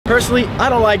Personally, I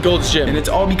don't like Gold's Gym. And it's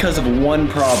all because of one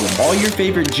problem. All your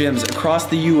favorite gyms across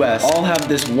the US all have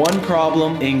this one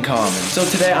problem in common. So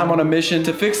today I'm on a mission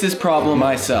to fix this problem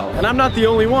myself. And I'm not the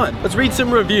only one. Let's read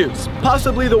some reviews.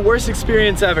 Possibly the worst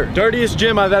experience ever. Dirtiest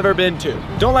gym I've ever been to.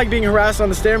 Don't like being harassed on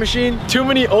the stair machine. Too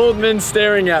many old men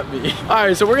staring at me. All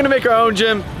right, so we're gonna make our own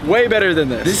gym way better than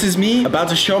this. This is me about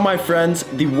to show my friends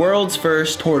the world's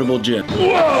first portable gym.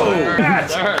 Whoa,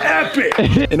 that's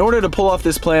epic. In order to pull off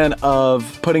this plan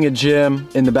of putting a gym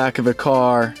in the back of a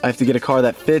car, I have to get a car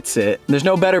that fits it. There's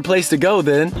no better place to go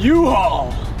than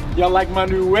U-Haul. Y'all like my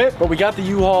new whip? But we got the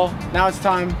U-Haul. Now it's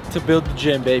time to build the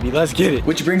gym, baby. Let's get it.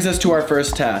 Which brings us to our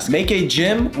first task. Make a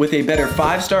gym with a better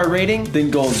 5-star rating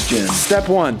than Gold's Gym. Step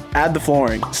 1, add the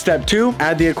flooring. Step 2,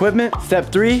 add the equipment.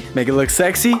 Step 3, make it look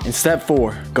sexy. And step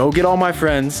 4, go get all my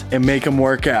friends and make them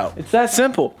work out. It's that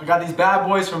simple. I got these bad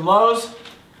boys from Lowe's.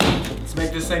 Let's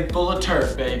make this thing full of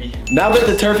turf, baby. Now that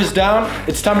the turf is down,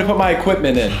 it's time to put my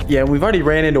equipment in. Yeah, we've already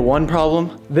ran into one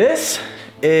problem. This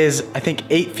is, I think,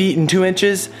 8 feet and 2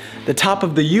 inches. The top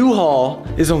of the U-Haul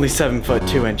is only 7 foot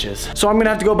 2 inches. So I'm gonna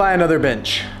have to go buy another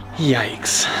bench.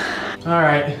 Yikes. All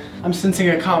right, I'm sensing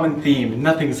a common theme.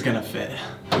 Nothing's gonna fit.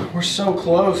 We're so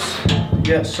close,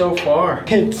 yet so far.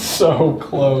 It's so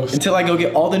close. Until I go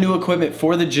get all the new equipment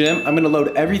for the gym, I'm gonna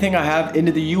load everything I have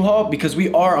into the U-Haul because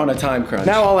we are on a time crunch.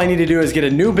 Now all I need to do is get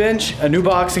a new bench, a new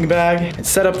boxing bag, and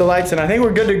set up the lights, and I think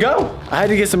we're good to go. I had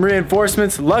to get some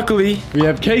reinforcements. Luckily, we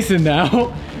have Kason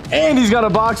now, and he's got a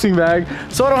boxing bag,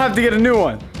 so I don't have to get a new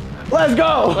one. Let's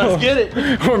go. Let's get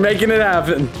it. We're making it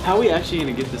happen. How are we actually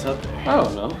gonna get this up there? I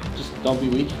don't know. Just don't be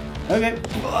weak. Okay.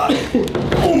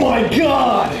 Oh my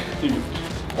God. Dude,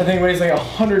 that thing weighs like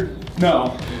 100,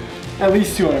 no, at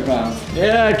least 200 pounds.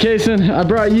 Yeah, Kason, I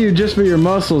brought you just for your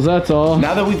muscles, that's all.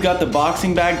 Now that we've got the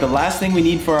boxing bag, the last thing we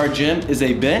need for our gym is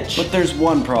a bench, but there's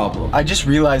one problem. I just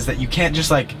realized that you can't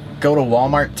just like go to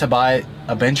Walmart to buy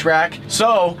a bench rack.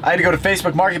 So I had to go to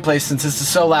Facebook Marketplace since this is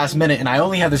so last minute and I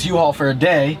only have this U-Haul for a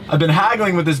day. I've been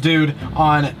haggling with this dude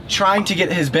on trying to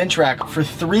get his bench rack for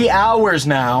 3 hours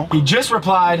now. He just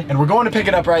replied and we're going to pick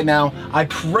it up right now. I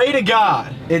pray to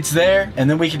God it's there and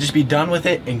then we can just be done with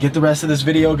it and get the rest of this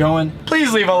video going.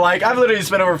 Please leave a like. I've literally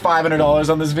spent over $500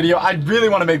 on this video. I really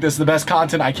want to make this the best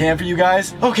content I can for you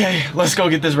guys. Okay, let's go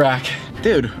get this rack.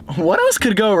 Dude, what else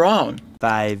could go wrong?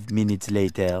 5 minutes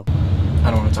later. I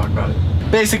don't want to talk about it.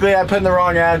 Basically, I put in the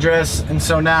wrong address, and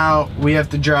so now we have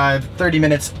to drive 30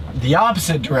 minutes the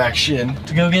opposite direction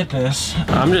to go get this.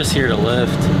 I'm just here to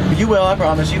lift. You will, I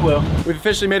promise, you will. We've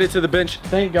officially made it to the bench,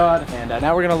 thank God. And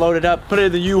now we're gonna load it up, put it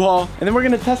in the U-Haul, and then we're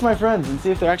gonna test my friends and see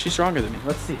if they're actually stronger than me.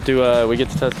 Let's see. Do we get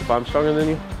to test if I'm stronger than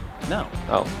you? No.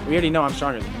 Oh. We already know I'm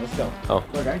stronger than you. Let's go. Oh.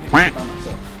 Look, I can do it by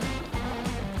myself.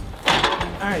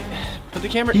 All right. Put the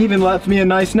camera. He even left me a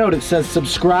nice note. It says,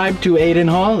 subscribe to Aydon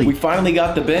Holley. We finally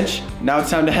got the bench. Now it's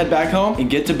time to head back home and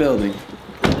get to building.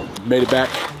 Made it back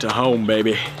to home,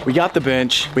 baby. We got the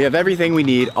bench. We have everything we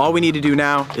need. All we need to do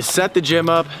now is set the gym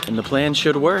up and the plan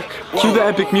should work. Cue the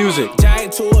epic music.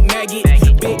 Giant to a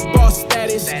maggot, big boss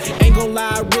status. Ain't gonna lie,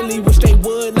 I really wish they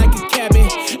would like a cabin.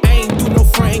 I ain't do no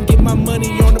front, get my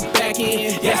money on the back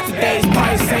end. Yesterday's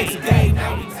price ain't today.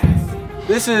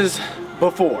 This is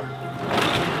before.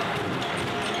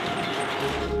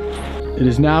 It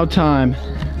is now time.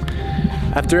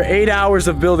 After 8 hours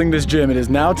of building this gym, it is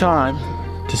now time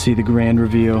to see the grand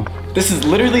reveal. This is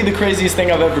literally the craziest thing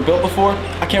I've ever built before.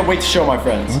 I can't wait to show my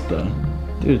friends. What the?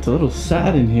 Dude, it's a little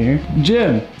sad in here.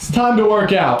 Jim, it's time to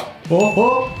work out. Oh,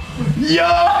 oh. Yo!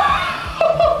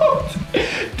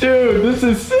 Dude, this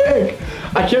is sick.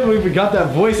 I can't believe we got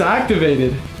that voice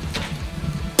activated.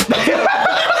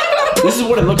 This is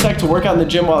what it looks like to work out in the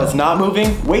gym while it's not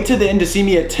moving. Wait till the end to see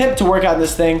me attempt to work out in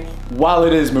this thing while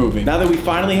it is moving. Now that we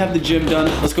finally have the gym done,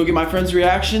 let's go get my friends'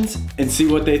 reactions and see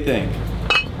what they think.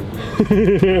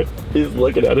 He's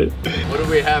looking at it. What do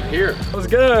we have here? What's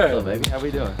good? Hello, baby. How we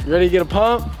doing? You ready to get a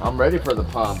pump? I'm ready for the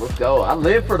pump. Let's go. I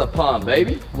live for the pump,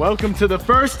 baby. Welcome to the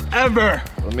first ever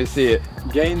Let me see it.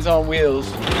 Gains on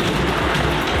Wheels.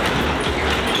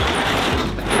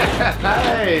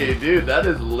 Hey, dude, that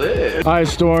is lit. All right,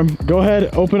 Storm, go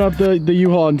ahead, open up the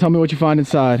U-Haul and tell me what you find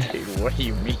inside. Dude, what do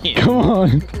you mean? Come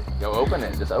on. Go open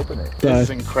it. Just open it. This is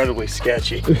incredibly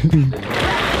sketchy.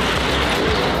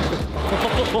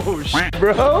 Oh, shit,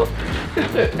 bro.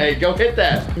 Hey, go hit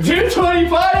that.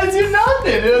 225 is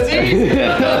nothing. It was easy.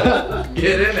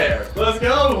 Get in there. Let's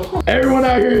go. Everyone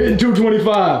out here in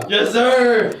 225. Yes,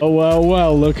 sir. Oh,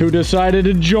 well, look who decided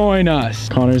to join us.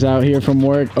 Connor's out here from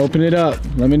work. Open it up.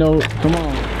 Let me know. Come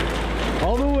on.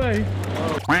 All the way.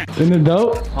 Isn't it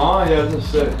dope? Oh, yeah, that's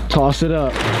sick. Toss it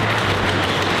up.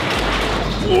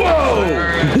 Whoa!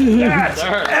 That's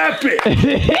epic!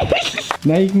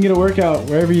 Now you can get a workout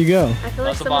wherever you go. I feel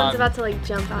like someone's about to like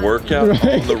jump out. Workout on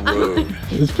the road.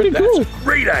 It's pretty cool. That's a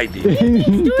great idea.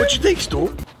 What you think,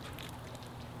 Stu?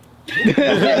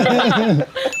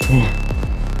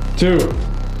 2,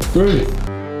 3.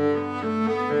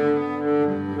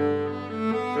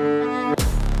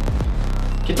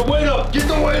 Get the weight up! Get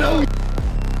the weight up!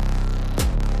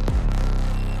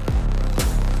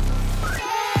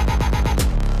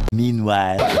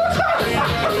 Meanwhile.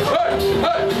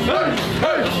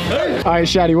 All right,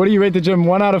 Shaddy, what do you rate the gym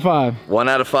 1 out of 5? 1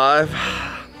 out of 5.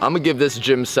 I'm gonna give this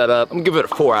gym setup, I'm gonna give it a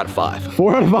 4 out of 5.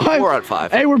 4 out of 5? 4 out of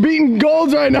 5. Hey, we're beating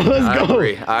golds right now. Let's go.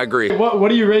 I agree. What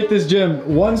do you rate this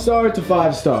gym? 1 star to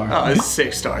 5 star? Oh, it's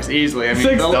 6 stars, easily. I mean,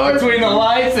 6 stars? Between the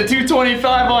lights, the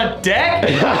 225 on deck,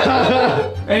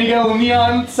 and you got a little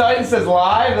neon sign that says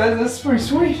live. That's pretty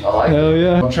sweet. I like Hell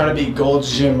yeah. I'm trying to beat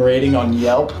Gold's Gym rating on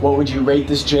Yelp. What would you rate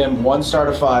this gym? 1 star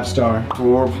to 5 star?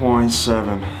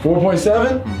 4.7.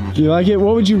 4.7? Do you like it?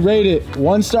 What would you rate it?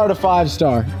 1 star to 5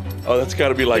 star? Oh, that's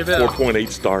gotta be like 4.8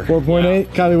 star. 4.8?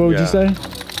 Kylie, what would you say?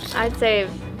 I'd say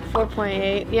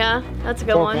 4.8. Yeah, that's a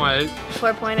good one.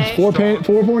 4.8.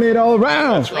 4.8 all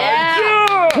around.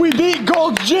 Yeah. We beat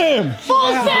Gold's Gym.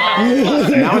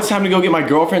 Now it's time to go get my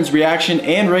girlfriend's reaction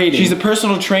and rating. She's a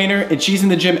personal trainer and she's in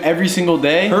the gym every single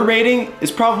day. Her rating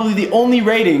is probably the only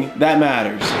rating that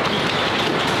matters.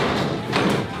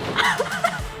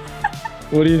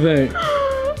 What do you think?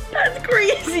 That's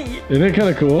crazy. Isn't it kind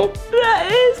of cool?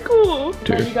 That is cool.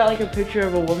 Dude. You got like a picture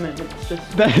of a woman. It's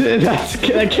just.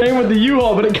 That came with the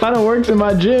U-Haul, but it kind of works in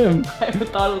my gym. I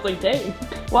thought it was like, dang.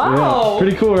 Wow. Yeah,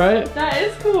 pretty cool, right? That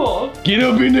is cool. Get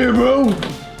up in there, bro.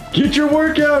 Get your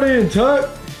workout in,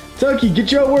 Tucky,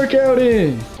 get your workout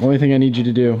in. Only thing I need you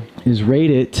to do is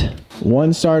rate it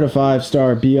 1 star to 5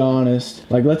 star. Be honest.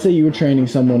 Like, let's say you were training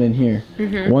someone in here.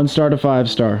 1 star to 5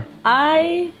 star.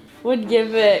 I would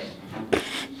give it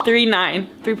 3.9.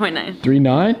 3.9.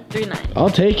 3.9? 3.9.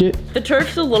 I'll take it. The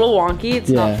turf's a little wonky.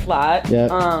 It's not flat.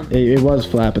 Yeah, it was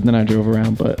flat, but then I drove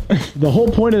around. But the whole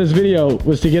point of this video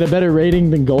was to get a better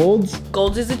rating than Gold's.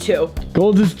 Gold's is a 2.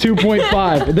 Gold's is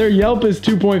 2.5. Their Yelp is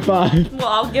 2.5. Well,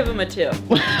 I'll give him a 2.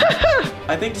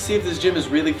 I think to see if this gym is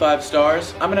really 5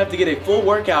 stars, I'm gonna have to get a full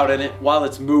workout in it while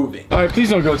it's moving. All right,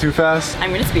 please don't go too fast.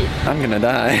 I'm gonna speed. I'm gonna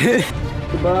die.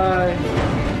 Goodbye.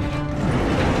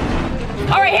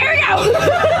 All right, here we go.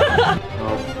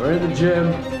 Oh, we're in the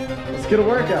gym. Let's get a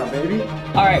workout, baby.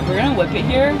 All right, we're gonna whip it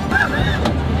here.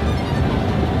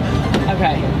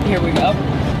 Okay, here we go.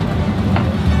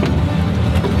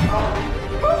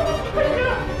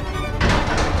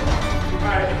 All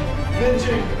right,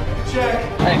 benching,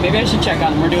 check. All right, maybe I should check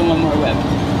on him. We're doing one more whip.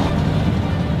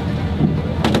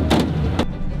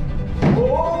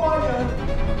 Oh my God.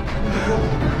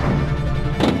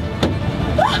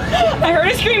 I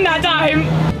heard a scream that time.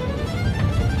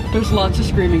 There's lots of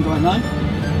screaming going on.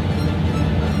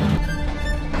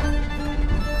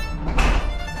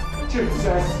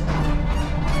 Jesus.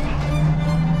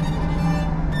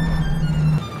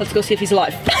 Let's go see if he's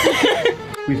alive.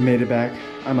 We've made it back.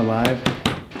 I'm alive.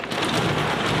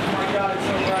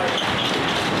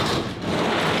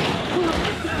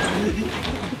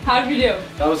 How did you do?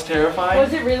 That was terrifying.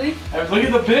 Was it really? Look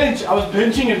at the bench. I was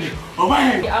benching and oh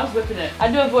bang. Yeah, I was whipping it. I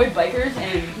had to avoid bikers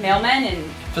and mailmen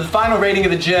and. For the final rating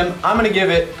of the gym, I'm gonna give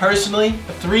it, personally,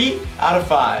 a 3 out of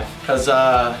 5. Because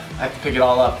I have to pick it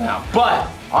all up now. But,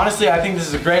 honestly, I think this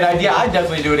is a great idea. I'd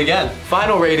definitely do it again.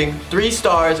 Final rating, 3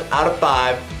 stars out of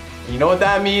 5. You know what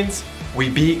that means? We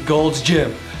beat Gold's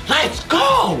Gym. Let's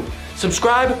go!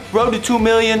 Subscribe, road to 2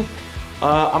 million.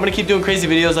 I'm gonna keep doing crazy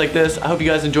videos like this. I hope you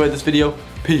guys enjoyed this video.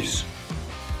 Peace.